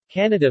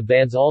Canada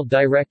bans all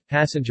direct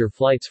passenger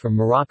flights from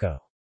Morocco.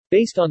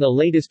 Based on the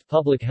latest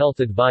public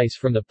health advice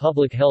from the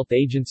Public Health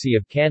Agency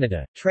of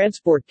Canada,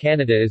 Transport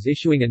Canada is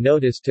issuing a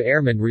notice to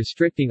airmen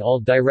restricting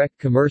all direct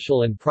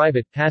commercial and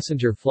private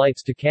passenger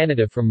flights to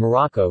Canada from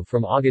Morocco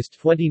from August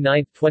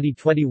 29,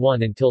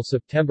 2021 until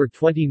September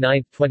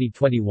 29,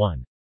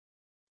 2021.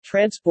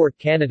 Transport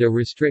Canada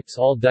restricts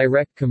all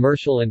direct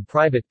commercial and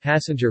private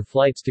passenger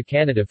flights to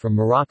Canada from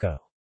Morocco.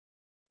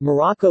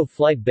 Morocco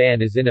flight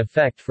ban is in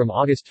effect from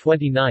August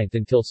 29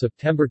 until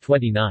September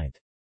 29.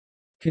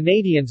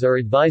 Canadians are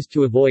advised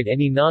to avoid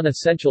any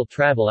non-essential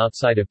travel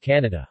outside of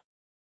Canada.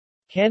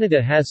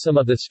 Canada has some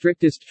of the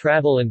strictest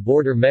travel and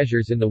border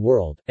measures in the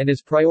world, and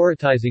is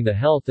prioritizing the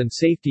health and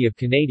safety of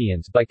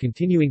Canadians by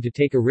continuing to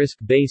take a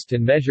risk-based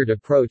and measured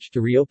approach to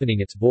reopening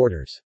its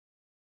borders.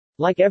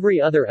 Like every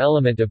other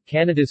element of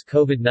Canada's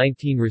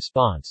COVID-19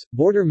 response,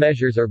 border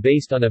measures are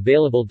based on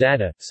available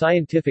data,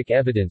 scientific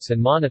evidence and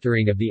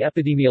monitoring of the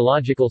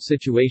epidemiological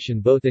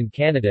situation both in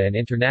Canada and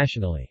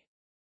internationally.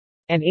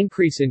 An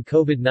increase in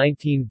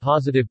COVID-19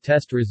 positive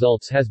test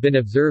results has been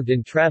observed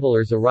in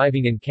travelers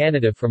arriving in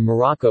Canada from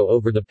Morocco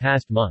over the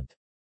past month.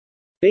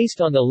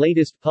 Based on the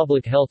latest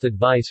public health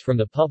advice from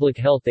the Public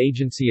Health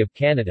Agency of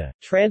Canada,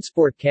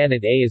 Transport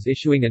Canada is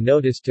issuing a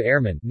notice to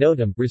airmen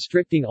 (NOTAM)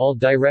 restricting all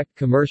direct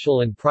commercial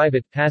and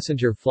private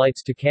passenger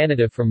flights to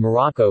Canada from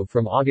Morocco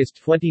from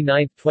August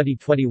 29,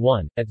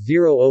 2021, at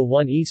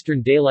 0:01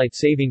 Eastern Daylight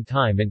Saving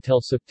Time until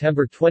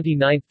September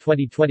 29,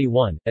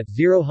 2021, at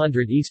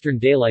 00:00 Eastern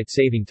Daylight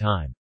Saving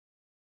Time.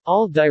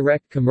 All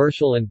direct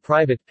commercial and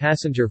private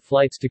passenger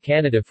flights to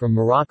Canada from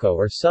Morocco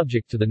are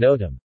subject to the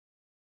NOTAM.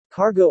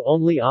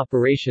 Cargo-only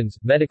operations,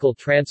 medical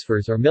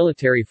transfers or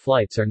military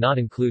flights are not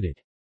included.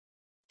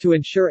 To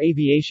ensure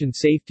aviation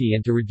safety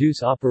and to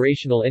reduce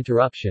operational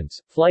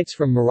interruptions, flights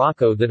from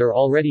Morocco that are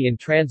already in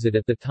transit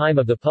at the time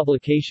of the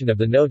publication of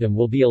the NOTAM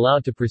will be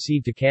allowed to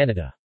proceed to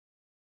Canada.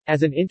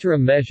 As an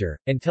interim measure,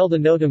 until the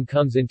NOTAM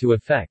comes into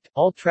effect,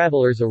 all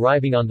travelers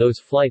arriving on those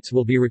flights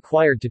will be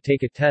required to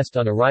take a test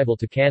on arrival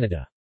to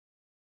Canada.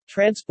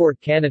 Transport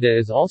Canada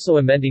is also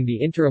amending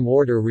the interim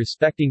order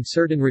respecting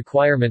certain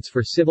requirements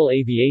for civil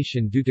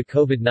aviation due to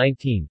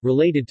COVID-19,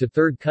 related to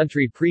third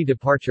country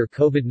pre-departure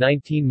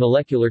COVID-19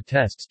 molecular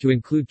tests to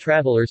include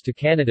travelers to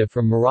Canada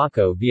from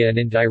Morocco via an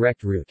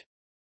indirect route.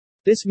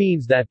 This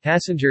means that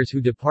passengers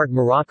who depart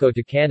Morocco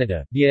to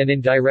Canada, via an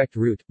indirect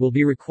route, will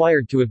be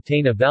required to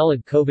obtain a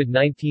valid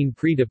COVID-19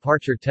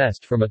 pre-departure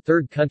test from a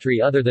third country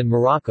other than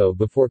Morocco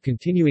before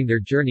continuing their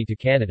journey to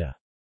Canada.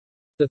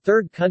 The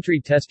third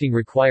country testing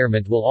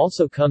requirement will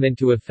also come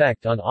into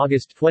effect on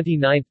August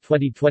 29,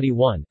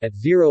 2021, at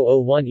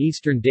 0:01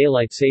 Eastern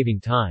Daylight Saving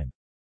Time.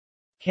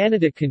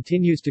 Canada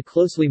continues to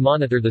closely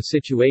monitor the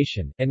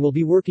situation, and will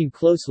be working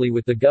closely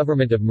with the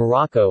Government of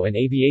Morocco and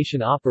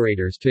aviation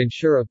operators to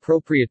ensure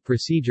appropriate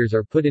procedures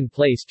are put in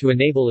place to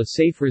enable a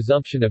safe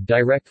resumption of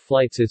direct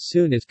flights as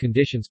soon as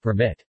conditions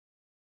permit.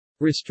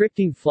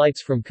 Restricting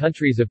flights from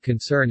countries of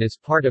concern is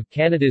part of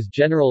Canada's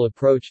general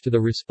approach to the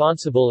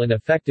responsible and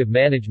effective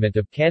management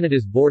of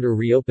Canada's border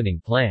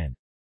reopening plan.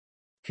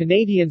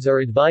 Canadians are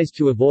advised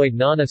to avoid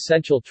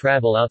non-essential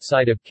travel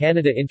outside of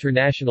Canada.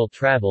 International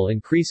travel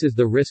increases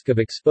the risk of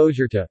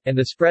exposure to, and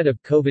the spread of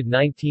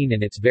COVID-19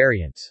 and its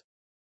variants.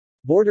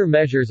 Border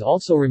measures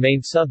also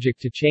remain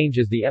subject to change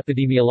as the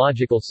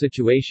epidemiological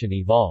situation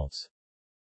evolves.